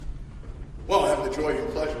the joy and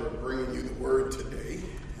pleasure of bringing you the word today.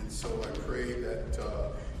 And so I pray that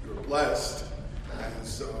you're blessed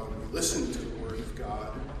as we listen to the word of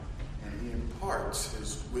God and he imparts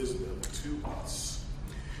his wisdom to us.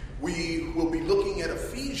 We will be looking at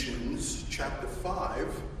Ephesians chapter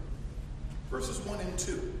 5, verses 1 and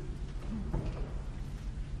 2.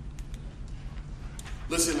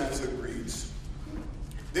 Listen as it reads.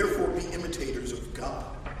 Therefore be imitators of God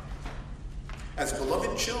as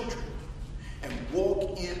beloved children, and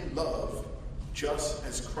walk in love, just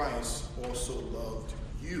as Christ also loved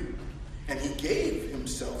you. And he gave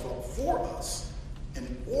himself up for us,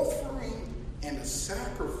 an offering and a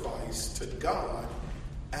sacrifice to God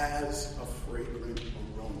as a fragrant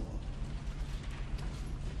aroma.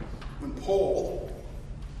 When Paul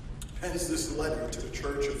pens this letter to the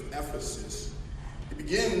church of Ephesus, he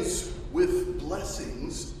begins with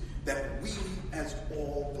blessings that we as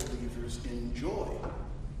all believers enjoy.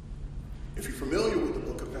 If you're familiar with the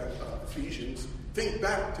book of Ephesians, think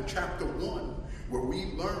back to chapter 1, where we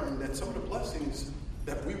learn that some of the blessings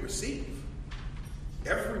that we receive,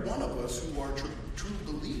 every one of us who are true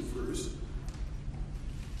believers,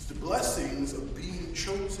 is the blessings of being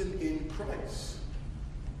chosen in Christ.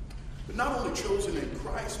 But not only chosen in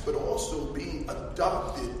Christ, but also being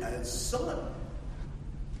adopted as son,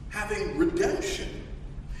 having redemption,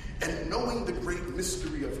 and knowing the great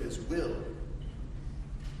mystery of his will.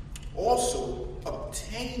 Also,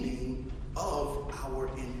 obtaining of our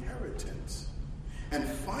inheritance. And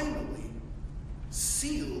finally,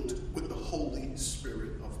 sealed with the Holy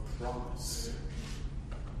Spirit of promise.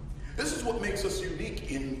 This is what makes us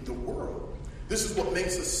unique in the world. This is what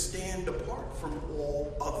makes us stand apart from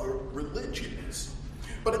all other religions.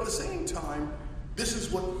 But at the same time, this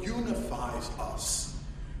is what unifies us,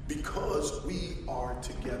 because we are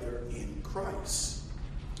together in Christ.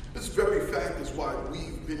 This very fact is why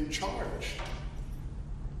we've been charged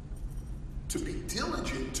to be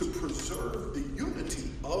diligent to preserve the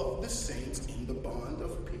unity of the saints in the bond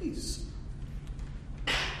of peace.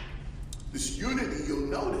 This unity, you'll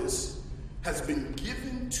notice, has been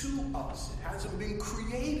given to us. It hasn't been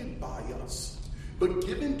created by us, but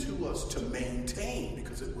given to us to maintain,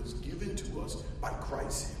 because it was given to us by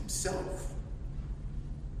Christ himself.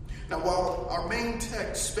 Now, while our main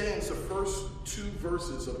text spans the first 2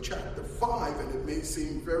 verses of chapter 5, and it may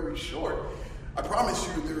seem very short, I promise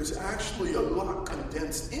you there's actually a lot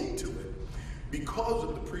condensed into it because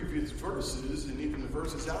of the previous verses and even the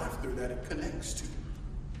verses after that it connects to.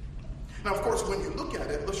 Now, of course, when you look at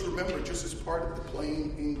it, let's remember, just as part of the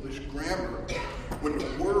plain English grammar, when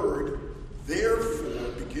the word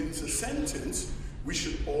therefore begins a sentence, we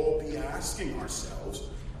should all be asking ourselves,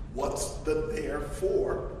 what's the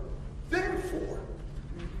therefore? Therefore,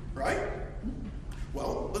 right?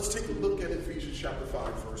 Well, let's take a look at Ephesians chapter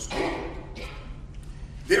 5, verse 1.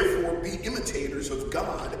 Therefore, be imitators of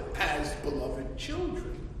God as beloved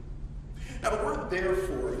children. Now, the word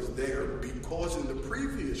therefore is there because in the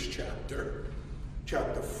previous chapter,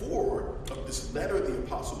 chapter 4 of this letter, the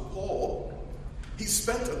Apostle Paul, he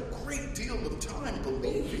spent a great deal of time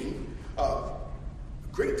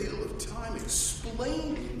great deal of time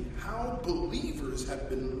explaining how believers have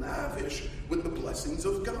been lavished with the blessings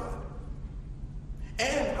of God.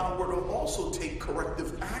 And how we're to also take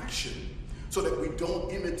corrective action so that we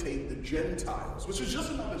don't imitate the Gentiles, which is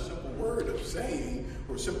just another simple word of saying,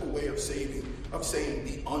 or a simple way of saying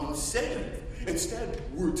the unsaved. Instead,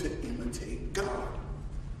 we're to imitate God.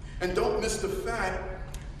 And don't miss the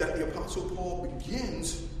fact that the Apostle Paul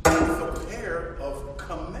begins with a pair of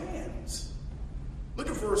commands. Look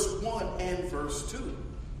at verse 1 and verse 2.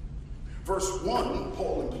 Verse 1,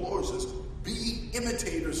 Paul implores us, be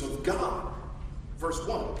imitators of God. Verse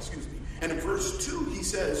 1, And in verse 2, he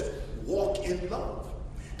says, walk in love.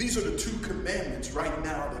 These are the 2 commandments right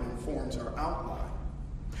now that informs our outline.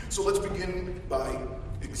 So let's begin by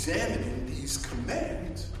examining these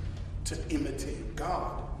commands to imitate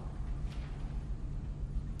God.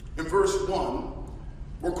 In verse 1,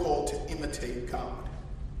 we're called to imitate God.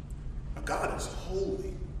 Now, God is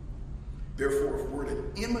holy. Therefore, if we're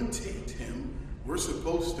to imitate him, we're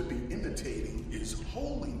supposed to be imitating his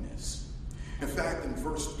holiness. In fact, in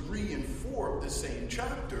verse 3 and 4 of the same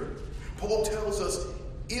chapter, Paul tells us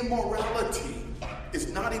immorality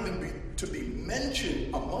is not even to be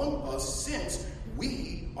mentioned among us, since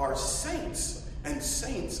we are saints and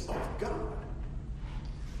saints of God.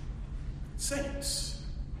 Saints.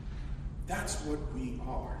 That's what we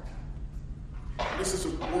are. This is a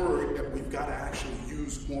word that we've got to actually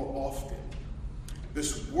use more often.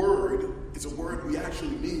 This word is a word we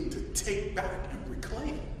actually need to take back and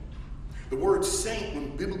reclaim. The word saint,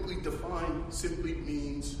 when biblically defined, simply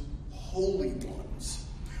means holy one.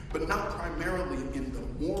 but not primarily in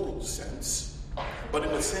the moral sense, but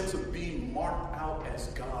in the sense of being marked out as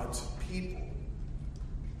God's people.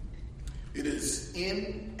 It is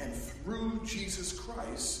in and through Jesus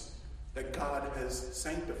Christ that God has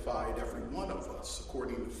sanctified every one of us,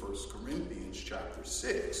 according to 1 Corinthians chapter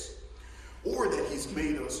 6, or that he's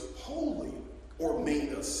made us holy or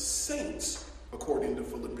made us saints, according to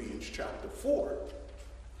Philippians chapter 4.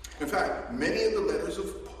 In fact, many of the letters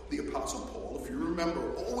of the Apostle Paul, if you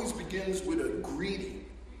remember, always begins with a greeting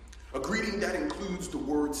that includes the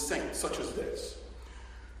word saint, such as this: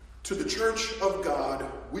 to the church of God,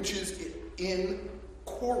 which is in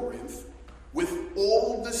Corinth, with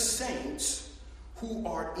all the saints who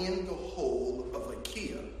are in the whole of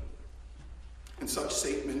Achaia. In such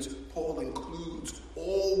statements, Paul includes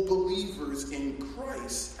all believers in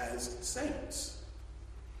Christ as saints.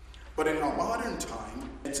 But in our modern time,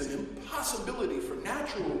 it's an impossibility for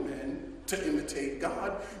natural men to imitate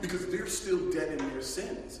God because they're still dead in their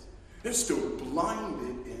sins. They're still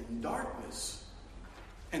blinded in darkness.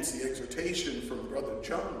 Hence the exhortation from Brother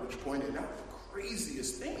John, which pointed out the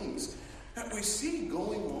craziest things that we see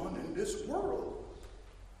going on in this world.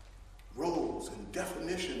 Roles and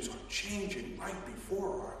definitions are changing right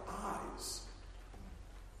before our eyes,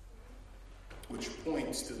 which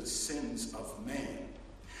points to the sins of man.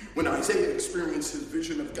 When Isaiah experienced his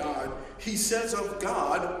vision of God, he says of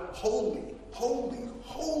God, holy, holy,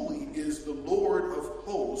 holy is the Lord of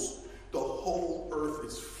hosts. The whole earth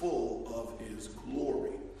is full of his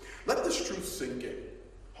glory. Let this truth sink in.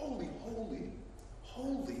 Holy, holy,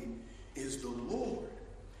 holy is the Lord.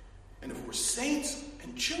 And if we're saints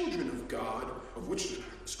and children of God, of which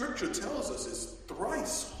Scripture tells us is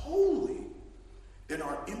thrice holy, then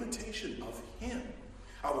our imitation of him,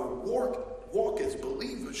 our walk as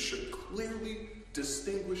believers, should clearly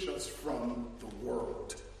distinguish us from the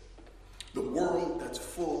world that's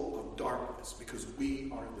full of darkness, because we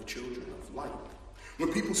are the children of light.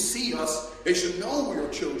 When people see us, they should know we are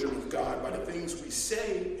children of God by the things we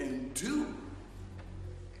say and do.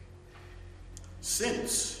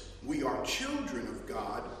 Since we are children of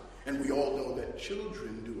God, and we all know that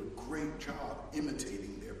children do a great job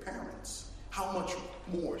imitating their parents, how much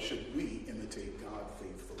more should we imitate God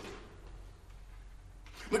faithfully?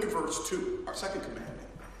 Look at verse 2, our second commandment.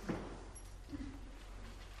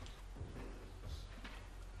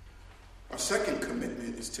 Our second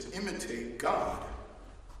commitment is to imitate God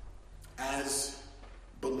as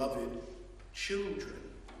beloved children.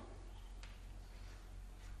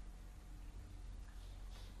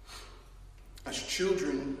 As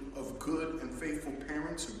children of good and faithful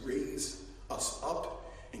parents who raise us up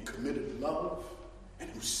in committed love and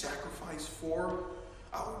who sacrifice for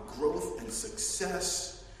our growth and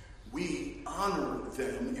success, we honor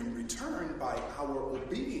them in return by our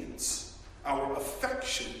obedience, our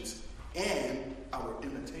affections, and our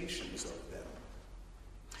imitations of them.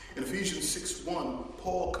 In Ephesians 6:1,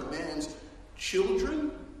 Paul commands,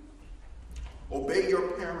 children, obey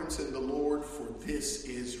your parents in the Lord, for this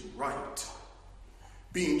is right.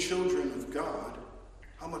 Being children of God,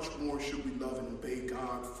 how much more should we love and obey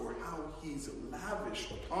God for how he's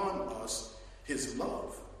lavished upon us his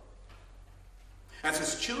love? As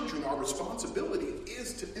his children, our responsibility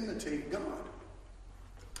is to imitate God.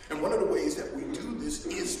 And one of the ways that we do this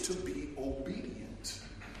is to be obedient.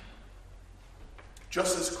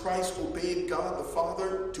 Just as Christ obeyed God the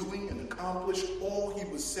Father, doing and accomplished all he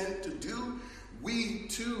was sent to do, we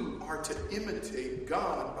too are to imitate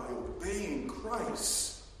God by obeying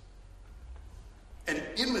Christ and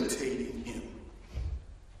imitating him,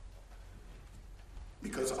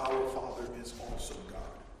 because our Father is also God.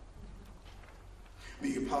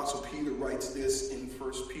 The Apostle Peter writes this in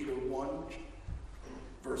 1 Peter 1,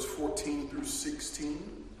 verse 14 through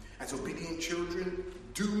 16. As obedient children,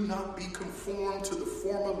 do not be conformed to the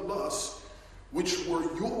former lusts which were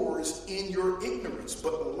yours in your ignorance,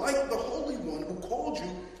 but like the Holy One who called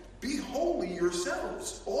you, be holy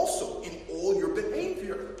yourselves also in all your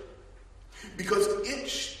behavior. Because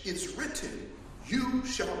it is written, you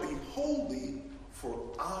shall be holy, for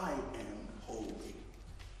I am holy.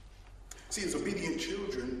 See, as obedient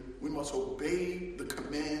children, we must obey the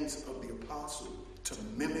commands of the apostle to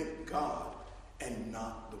mimic God and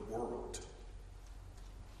not the world.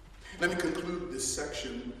 Let me conclude this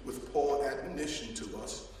section with Paul's admonition to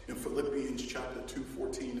us in Philippians chapter 2,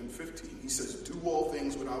 14 and 15. He says, do all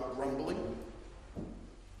things without grumbling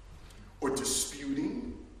or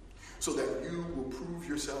disputing, so that you will prove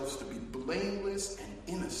yourselves to be blameless and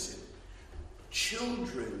innocent,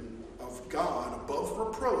 children of God above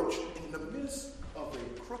reproach in the midst of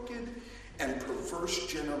a crooked and perverse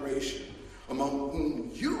generation, among whom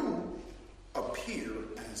you appear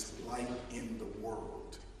as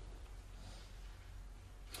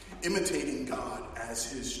imitating God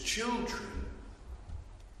as his children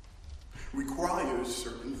requires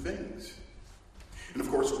certain things. And of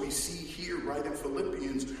course, we see here, right in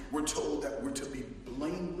Philippians, we're told that we're to be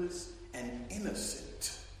blameless and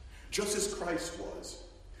innocent, just as Christ was,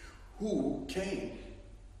 who came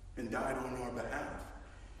and died on our behalf.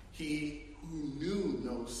 He who knew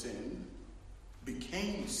no sin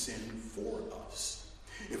became sin for us.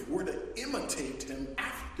 If we're to imitate him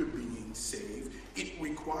after being saved, it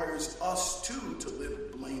requires us too to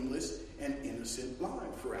live blameless and innocent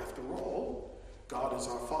lives. For after all, God is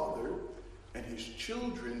our Father, and his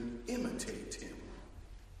children imitate him.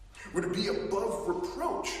 We're to be above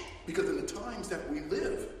reproach, because in the times that we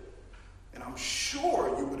live, and I'm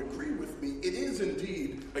sure you would agree with me, it is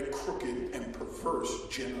indeed a crooked and perverse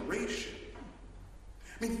generation.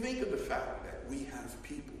 I mean, think of the fact that we have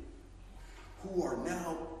people who are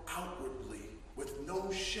now outwardly, with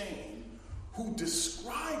no shame, who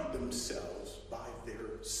describe themselves by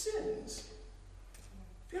their sins.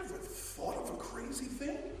 Have you ever thought of a crazy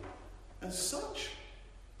thing as such?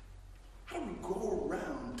 How do we go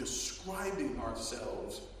around describing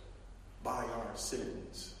ourselves by our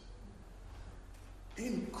sins?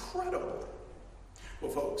 Incredible.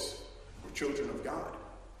 Well, folks, we're children of God.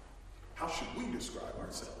 How should we describe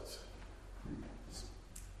ourselves?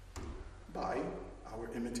 By our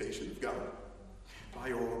imitation of God,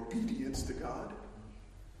 by our obedience to God,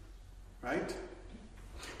 right?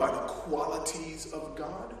 By the qualities of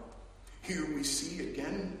God. Here we see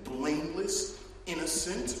again, blameless,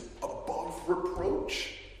 innocent, above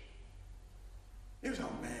reproach. Here's how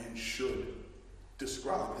man should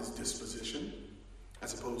describe his disposition,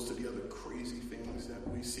 as opposed to the other crazy things that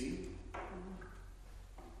we see.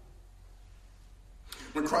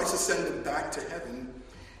 When Christ ascended back to heaven,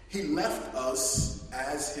 he left us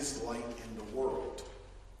as his light in the world.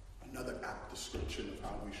 Another apt description of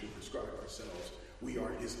how we should describe ourselves. We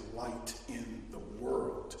are his light in the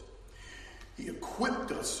world. He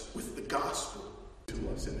equipped us with the gospel to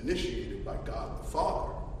us and initiated by God the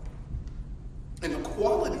Father. And the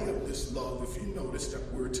quality of this love, if you notice,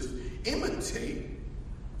 that we're to imitate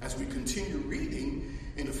as we continue reading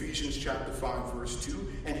in Ephesians chapter 5, verse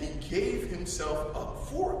 2, and he gave himself up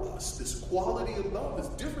for us. This quality of love is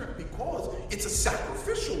different because it's a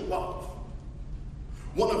sacrificial love.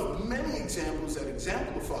 One of many examples that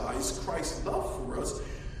exemplifies Christ's love for us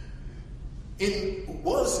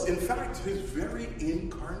was, in fact, his very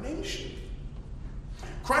incarnation.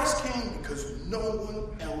 Christ came because no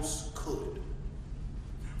one else could.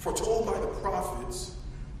 Foretold by the prophets,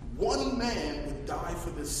 one man would die for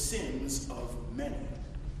the sins of many.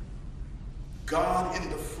 God in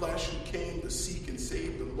the flesh, who came to seek and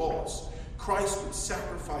save the lost. Christ would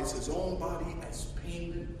sacrifice his own body as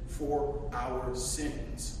payment for our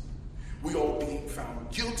sins. We all, being found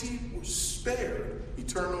guilty, were spared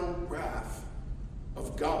eternal wrath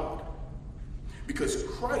of God, because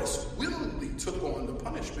Christ willingly took on the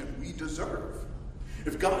punishment we deserve.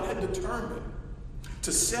 If God had determined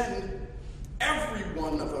to send every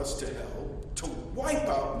one of us to hell, to wipe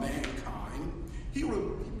out mankind, he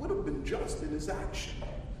would have been just in his action,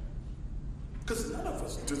 because none of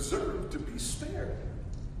us deserve to be spared.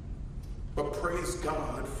 But praise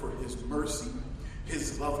God for his mercy,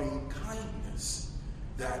 his loving kindness,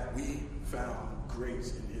 that we found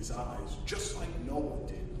grace in his eyes, just like Noah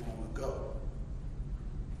did long ago.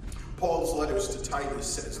 Paul's letters to Titus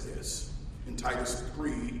says this in Titus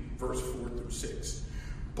 3, verse 4 through 6.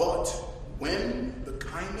 But when the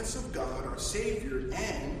kindness of God, our Savior,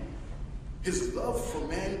 and his love for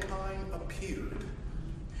mankind appeared,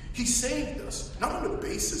 he saved us, not on the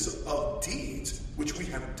basis of deeds which we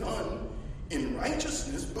have done in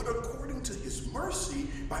righteousness, but according to his mercy,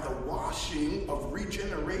 by the washing of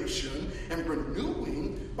regeneration and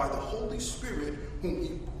renewing by the Holy Spirit, whom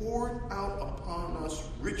he poured out upon us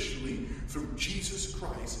richly through Jesus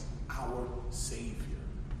Christ, our Savior.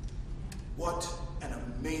 What an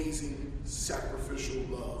amazing sacrificial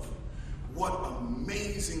love. What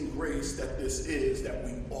amazing grace that this is, that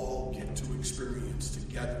we all get to experience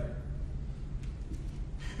together.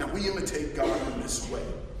 Now, we imitate God in this way,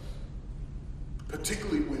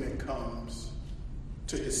 particularly when it comes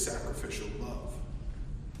to his sacrificial love.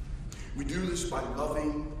 We do this by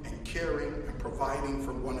loving and caring and providing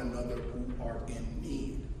for one another who are in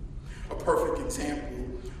need. A perfect example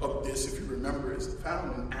of this, if you remember, is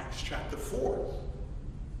found in Acts chapter 4.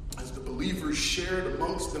 As the believers shared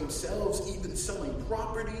amongst themselves, even selling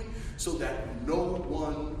property, so that no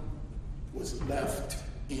one was left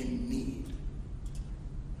in need.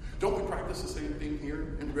 Don't we practice the same thing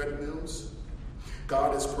here in Red Mills?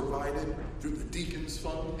 God has provided through the Deacons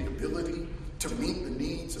Fund the ability to meet the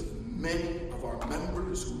needs of many of our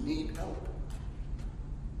members who need help.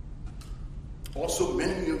 Also,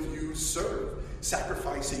 many of you serve,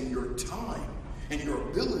 sacrificing your time and your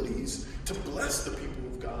abilities to bless the people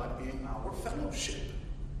of God in our fellowship.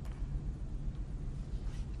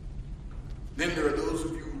 Then there are those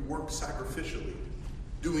of you who work sacrificially,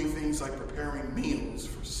 doing things like preparing meals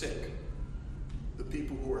for sick, the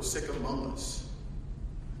people who are sick among us.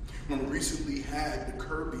 When we recently had the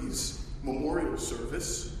Kirby's memorial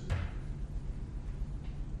service,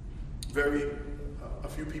 a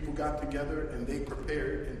few people got together and they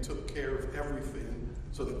prepared and took care of everything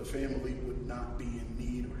so that the family would not be in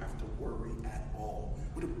need or have to worry at all.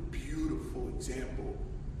 What a beautiful example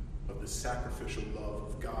of the sacrificial love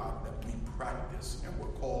of God that we practice and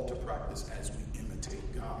we're called to practice as we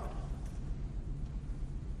imitate God.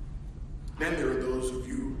 Then there are those of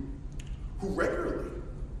you who regularly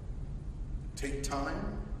take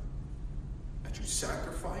time that you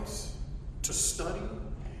sacrifice to study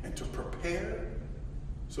and to prepare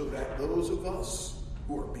so that those of us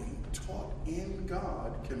who are being taught in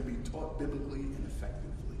God can be taught biblically and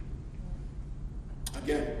effectively.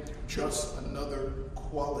 Again, just another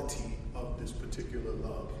quality of this particular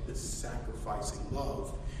love, this sacrificing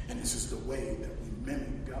love, and this is the way that we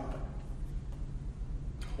mimic God.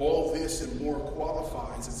 All this and more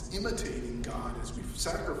qualifies as imitating God as we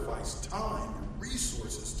sacrifice time and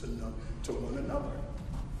resources to one another.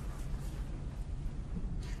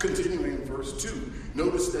 Continuing in verse 2,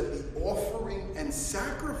 notice that the offering and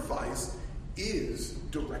sacrifice is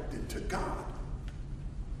directed to God.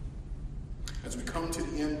 As we come to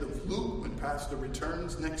the end of Luke, when Pastor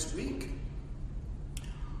returns next week,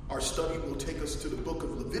 our study will take us to the book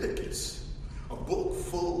of Leviticus, a book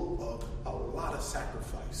full of a lot of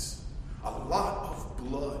sacrifice, a lot of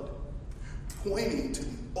blood, pointing to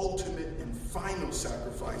the ultimate and final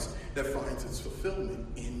sacrifice that finds its fulfillment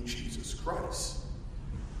in Jesus Christ.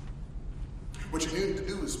 What you need to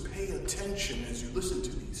do is pay attention as you listen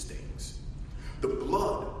to these things. The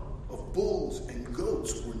blood of bulls and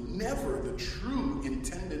goats were never the true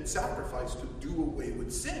intended sacrifice to do away with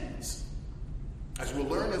sins. As we'll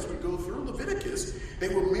learn as we go through Leviticus, they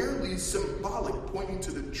were merely symbolic, pointing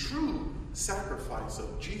to the true sacrifice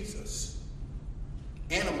of Jesus.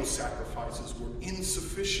 Animal sacrifices were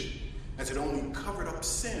insufficient, as it only covered up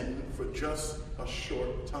sin for just a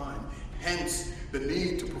short time. Hence, the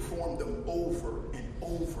need to perform them over and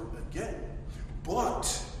over again.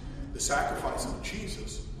 But the sacrifice of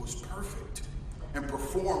Jesus was perfect and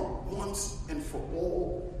performed once and for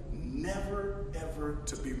all, never ever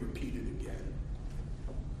to be repeated again.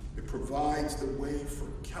 It provides the way for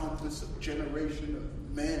countless generation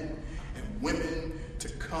of men and women to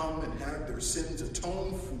come and have their sins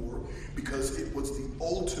atoned for, because it was the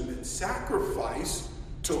ultimate sacrifice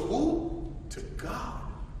to who? To God.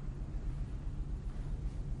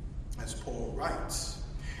 As Paul writes,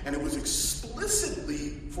 and it was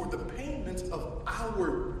explicitly for the payment of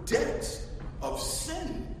our debts of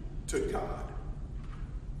sin to God.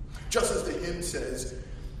 Just as the hymn says,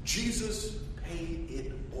 Jesus paid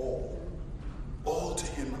it all to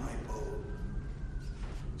him I owe.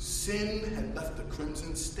 Sin had left a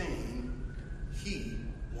crimson stain, he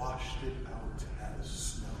washed it out as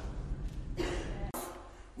snow.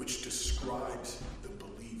 Which describes the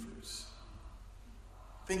believers.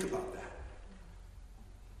 Think about that.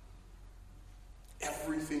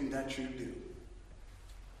 Everything that you do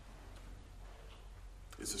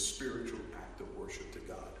is a spiritual act of worship to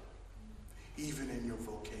God, even in your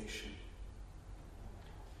vocation.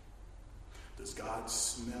 Does God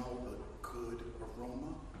smell a good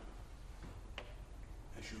aroma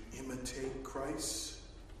as you imitate Christ?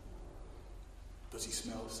 Does he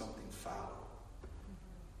smell something foul?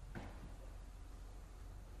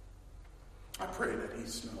 I pray that he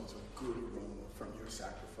smells a good aroma from your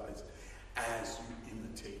sacrifice as you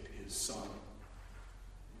imitate his Son.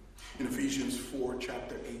 In Ephesians 4,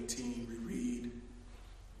 chapter 18, we read,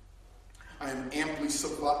 I am amply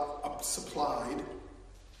supplied,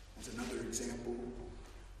 as another example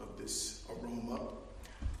of this aroma.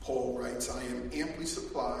 Paul writes, I am amply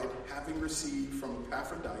supplied, having received from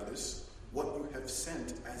Epaphroditus what you have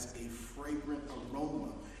sent as a fragrant aroma,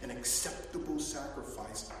 an acceptable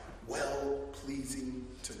sacrifice, well-pleasing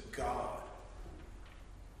to God.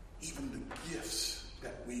 Even the gifts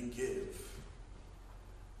that we give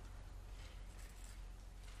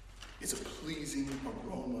is a pleasing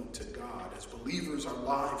aroma to God. As believers, our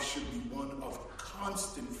lives should be one of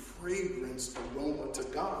constant fragrance aroma to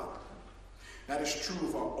God. That is true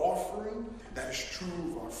of our offering. That is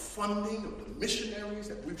true of our funding of the missionaries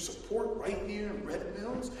that we support right here in Red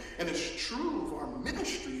Mills. And it's true of our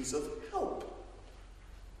ministries of help.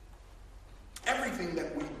 everything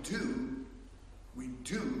that we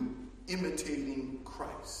do imitating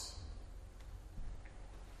Christ.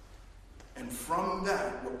 And from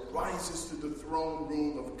that, what rises to the throne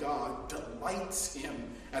room of God delights him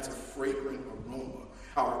as a fragrant aroma.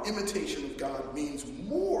 Our imitation of God means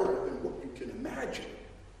more than what you can imagine.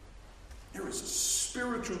 There is a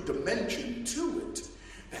spiritual dimension to it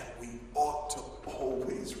that we ought to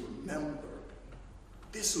always remember.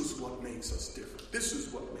 This is what makes us different. This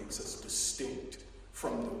is what makes us distinct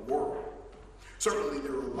from the world. Certainly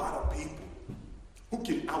there are a lot of people who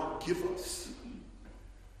can outgive us,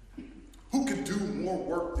 who can do more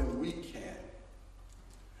work than we can.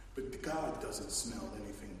 But God doesn't smell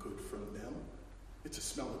anything good from them. It's a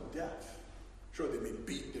smell of death. Sure, they may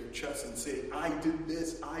beat their chest and say, I did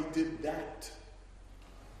this, I did that.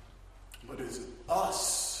 But is it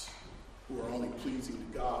us who are only pleasing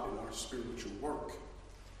to God in our spiritual work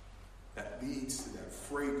that leads to that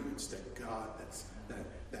fragrance that God,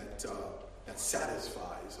 that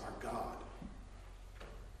satisfies our God?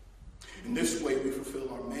 In this way, we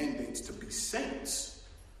fulfill our mandates to be saints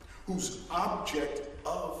whose object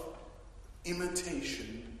of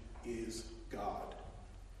imitation is God.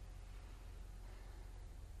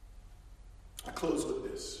 I close with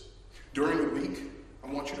this. During the week,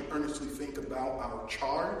 I want you to earnestly think about our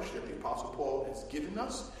charge that the Apostle Paul has given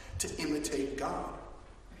us to imitate God.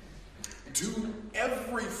 Do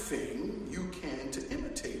everything you can to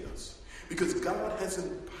imitate us, because God has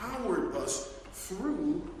empowered us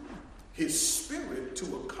through his Spirit to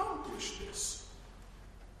accomplish this.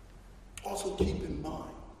 Also keep in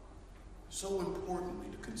mind, so importantly,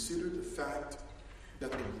 to consider the fact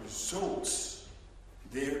that the results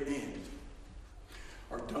therein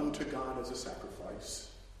are done to God as a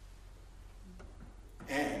sacrifice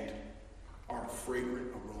and are a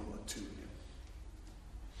fragrant aroma to him.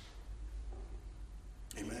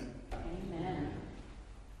 Amen? Amen.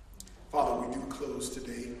 Father, we do close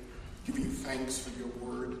today giving you thanks for your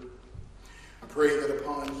word. I pray that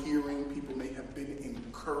upon hearing, people may have been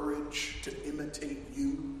encouraged to imitate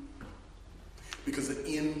you, because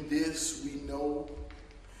in this we know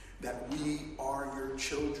that we are your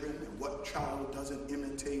children, and what child doesn't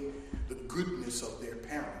imitate the goodness of their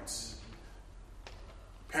parents?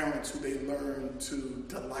 Parents who they learn to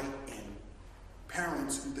delight in,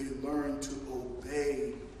 parents who they learn to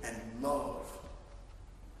obey and love.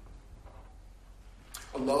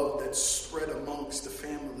 A love that's spread amongst the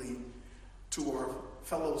family to our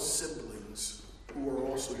fellow siblings who are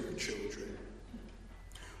also your children,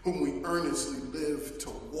 whom we earnestly live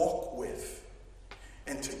to walk with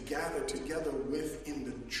and to gather together with in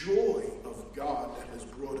the joy of God that has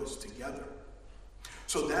brought us together,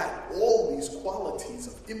 so that all these qualities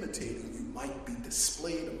of imitating you might be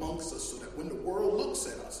displayed amongst us, so that when the world looks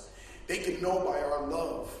at us, they can know by our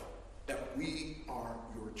love that we are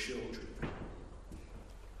your children.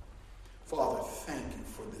 Father, thank you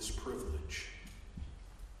for this privilege.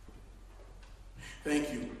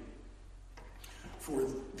 Thank you for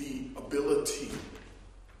the ability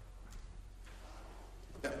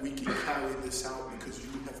that we can carry this out, because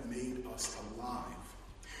you have made us alive.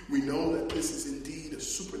 We know that this is indeed a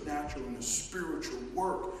supernatural and a spiritual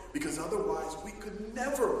work, because otherwise we could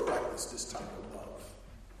never practice this type of love.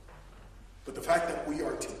 But the fact that we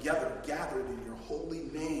are together, gathered in your holy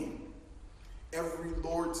name, every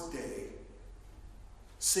Lord's Day,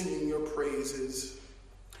 singing your praises,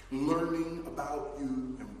 learning about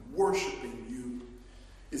you, and worshiping you,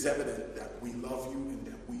 is evident that we love you and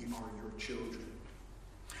that we are your children.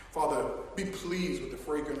 Father, be pleased with the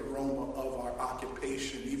fragrant aroma of our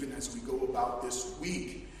occupation, even as we go about this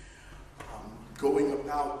week, going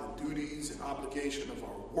about the duties and obligation of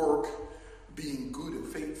our work, being good and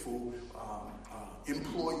faithful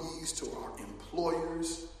employees to our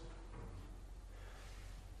employers.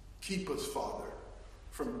 Keep us, Father,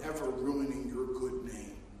 from ever ruining your good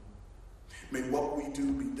name. May what we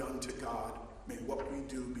do be done to God. May what we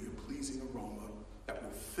do be a pleasing aroma that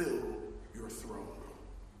will fill your throne room.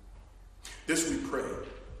 This we pray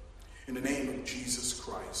in the name of Jesus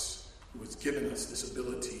Christ, who has given us this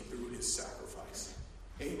ability through his sacrifice.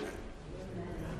 Amen.